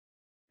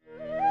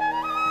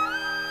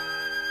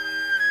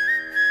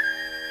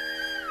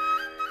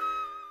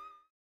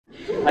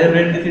I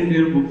read this into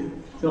your book.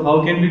 So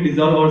how can we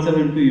dissolve ourselves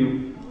into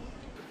you?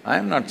 I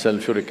am not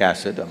sulfuric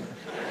acid.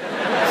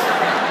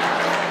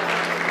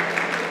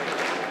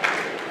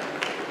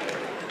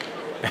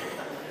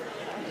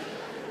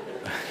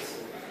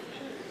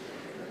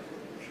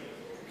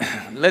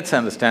 Let's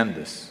understand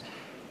this.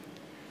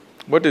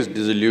 What is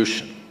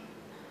dissolution?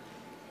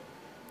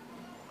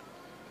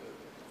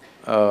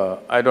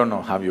 I don't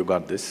know how you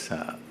got this,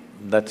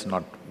 that's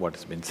not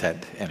what's been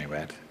said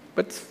anywhere,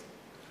 but it's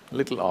a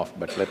little off,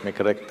 but let me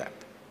correct that.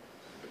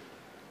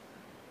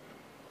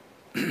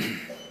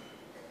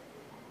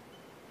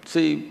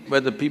 See,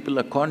 whether people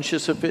are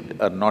conscious of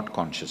it or not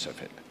conscious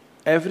of it,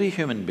 every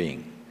human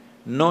being,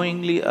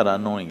 knowingly or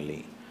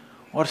unknowingly,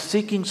 are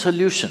seeking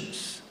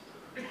solutions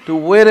to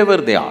wherever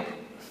they are.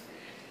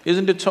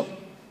 Isn't it so?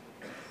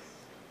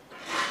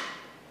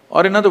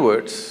 Or in other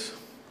words,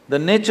 the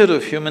nature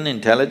of human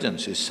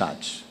intelligence is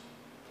such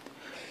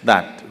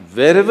that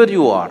wherever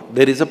you are,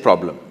 there is a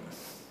problem.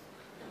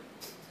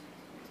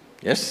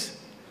 Yes?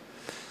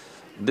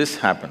 This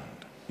happened.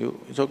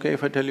 It's okay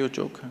if I tell you a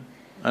joke?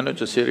 I know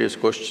it's a serious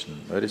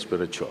question, very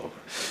spiritual.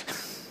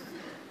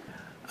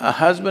 A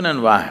husband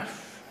and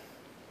wife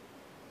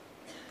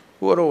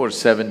who are over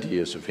 70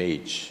 years of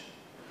age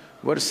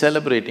were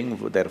celebrating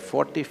their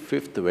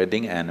 45th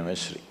wedding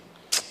anniversary.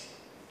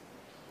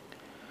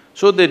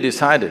 So they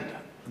decided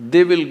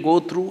they will go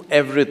through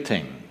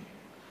everything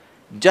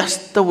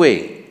just the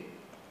way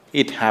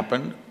it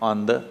happened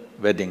on the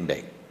wedding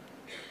day.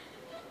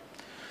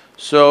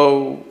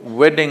 So,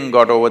 wedding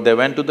got over, they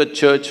went to the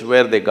church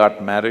where they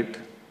got married,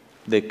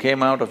 they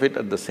came out of it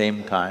at the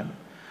same time.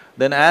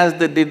 Then as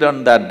they did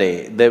on that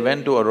day, they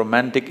went to a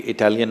romantic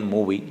Italian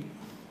movie.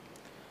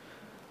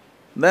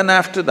 Then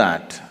after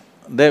that,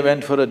 they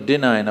went for a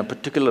dinner in a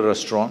particular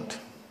restaurant.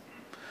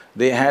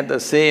 They had the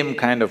same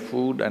kind of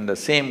food and the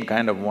same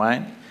kind of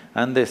wine,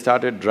 and they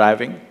started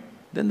driving.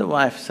 Then the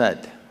wife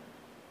said,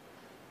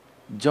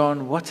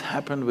 "John, what's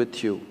happened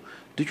with you?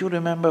 Do you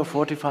remember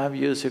 45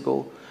 years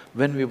ago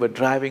when we were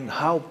driving,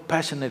 how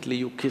passionately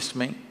you kissed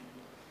me?"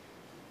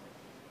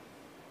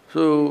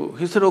 So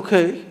he said,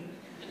 "Okay."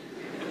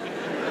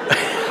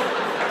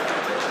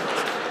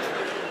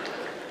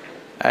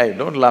 Hey,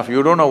 don't laugh,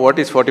 you don't know what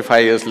is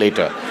 45 years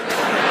later.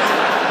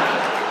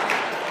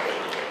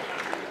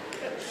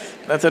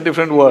 That's a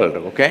different world,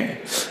 okay?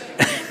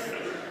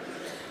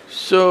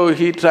 So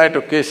he tried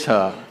to kiss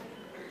her,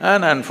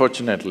 and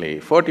unfortunately,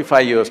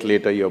 45 years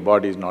later, your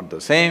body is not the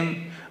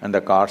same and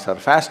the cars are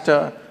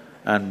faster,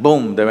 and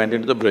boom, they went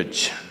into the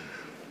bridge.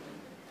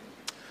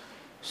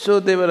 So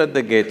they were at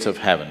the gates of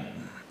heaven.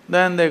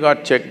 Then they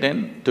got checked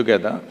in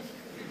together.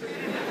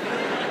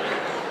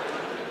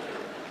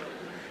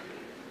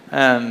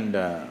 And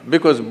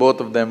because both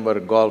of them were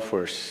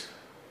golfers,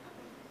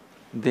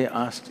 they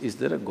asked, "Is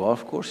there a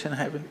golf course in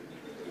heaven?"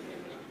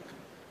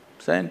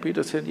 Saint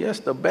Peter said, "Yes,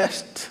 the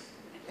best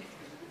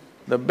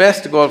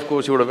golf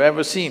course you would have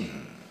ever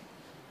seen."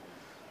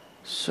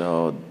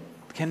 So,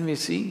 "Can we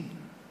see?"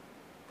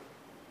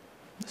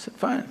 I said,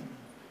 "Fine."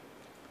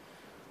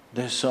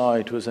 They saw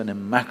it was an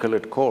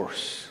immaculate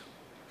course.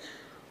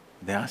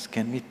 They asked,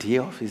 "Can we tee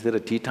off? Is there a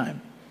tea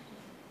time?"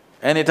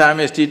 Any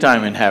time is tea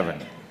time in heaven,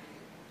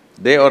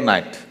 day or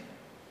night.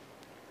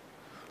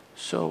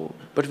 So,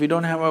 "But we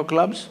don't have our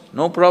clubs?"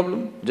 "No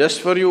problem,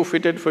 just for you,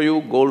 fitted for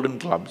you, golden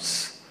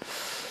clubs."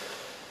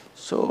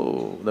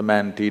 So the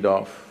man teed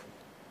off,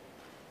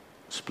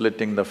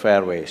 splitting the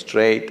fairway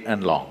straight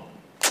and long.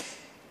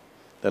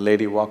 The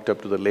lady walked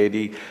up to the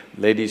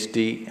lady's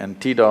tee and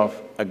teed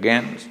off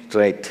again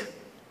straight.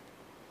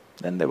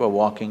 Then they were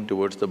walking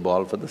towards the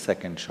ball for the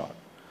second shot.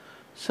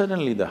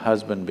 Suddenly the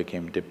husband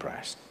became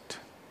depressed,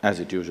 as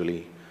it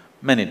usually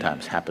many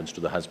times happens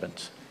to the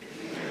husbands.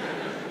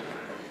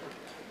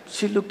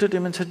 She looked at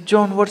him and said,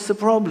 "John, what's the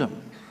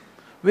problem?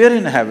 We're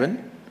in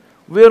heaven,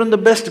 we're on the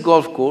best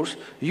golf course,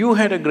 you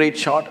had a great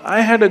shot,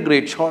 I had a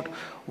great shot,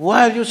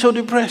 why are you so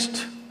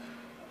depressed?"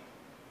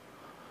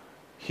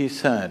 He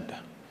said,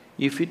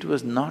 "If it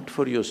was not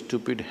for your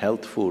stupid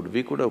health food,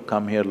 we could have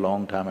come here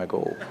long time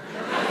ago."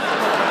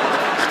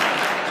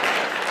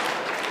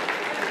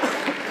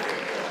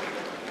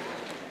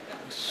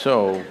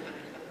 So,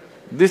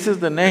 this is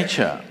the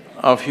nature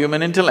of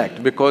human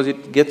intellect, because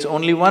it gets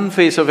only one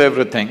face of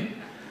everything.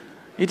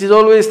 It is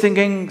always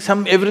thinking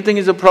everything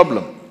is a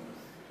problem.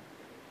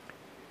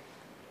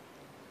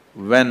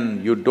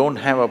 When you don't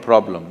have a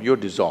problem, you're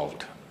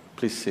dissolved.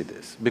 Please see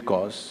this,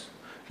 because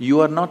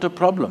you are not a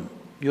problem,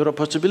 you're a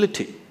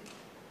possibility.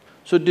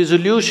 So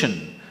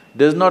dissolution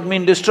does not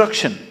mean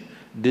destruction.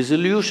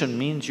 Dissolution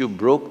means you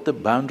broke the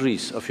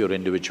boundaries of your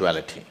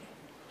individuality.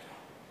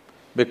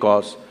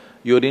 Because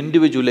your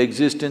individual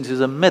existence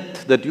is a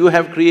myth that you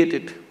have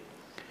created.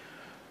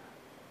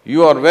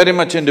 You are very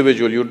much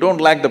individual, you don't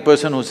like the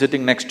person who's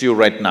sitting next to you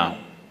right now.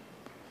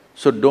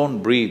 So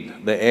don't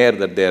breathe the air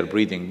that they are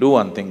breathing. Do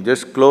one thing,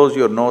 just close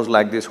your nose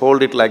like this,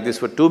 hold it like this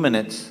for 2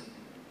 minutes.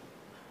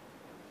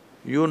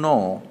 You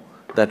know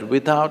that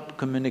without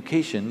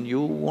communication,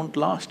 you won't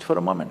last for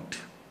a moment.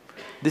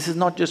 This is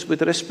not just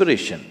with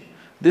respiration.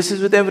 This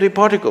is with every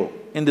particle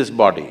in this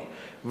body.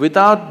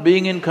 Without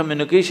being in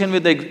communication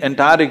with the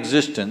entire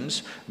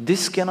existence,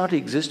 this cannot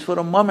exist for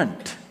a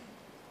moment.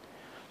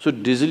 So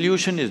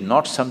dissolution is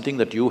not something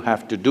that you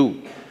have to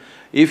do.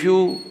 If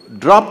you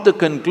drop the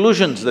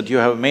conclusions that you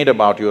have made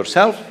about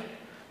yourself,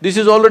 this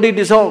is already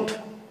dissolved.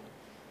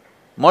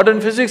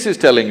 Modern physics is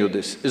telling you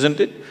this, isn't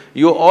it?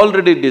 You're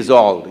already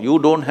dissolved, you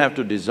don't have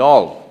to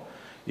dissolve.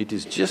 It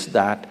is just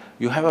that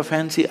you have a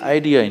fancy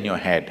idea in your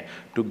head.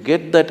 To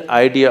get that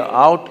idea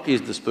out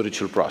is the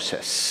spiritual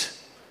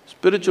process.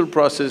 Spiritual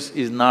process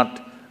is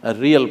not a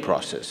real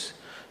process.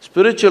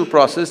 Spiritual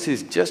process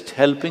is just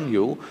helping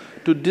you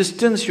to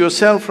distance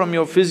yourself from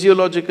your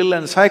physiological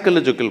and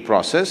psychological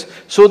process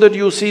so that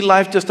you see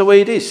life just the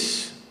way it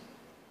is.